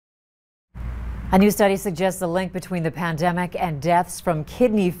A new study suggests a link between the pandemic and deaths from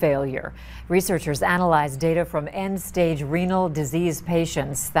kidney failure. Researchers analyzed data from end-stage renal disease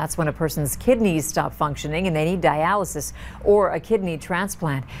patients. That's when a person's kidneys stop functioning and they need dialysis or a kidney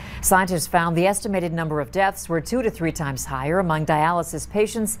transplant. Scientists found the estimated number of deaths were 2 to 3 times higher among dialysis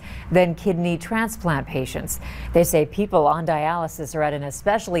patients than kidney transplant patients. They say people on dialysis are at an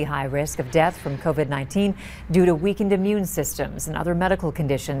especially high risk of death from COVID-19 due to weakened immune systems and other medical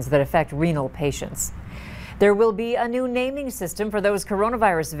conditions that affect renal patients. There will be a new naming system for those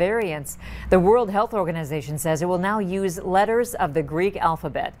coronavirus variants. The World Health Organization says it will now use letters of the Greek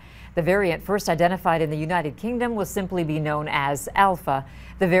alphabet. The variant first identified in the United Kingdom will simply be known as Alpha.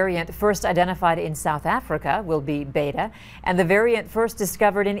 The variant first identified in South Africa will be Beta, and the variant first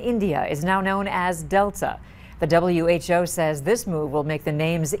discovered in India is now known as Delta. The WHO says this move will make the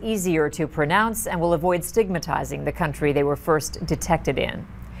names easier to pronounce and will avoid stigmatizing the country they were first detected in.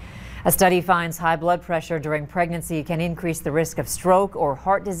 A study finds high blood pressure during pregnancy can increase the risk of stroke or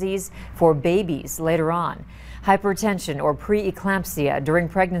heart disease for babies later on. Hypertension or preeclampsia during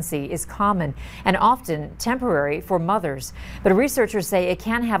pregnancy is common and often temporary for mothers, but researchers say it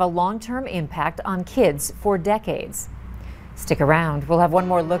can have a long-term impact on kids for decades. Stick around. We'll have one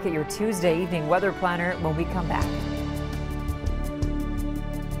more look at your Tuesday evening weather planner when we come back.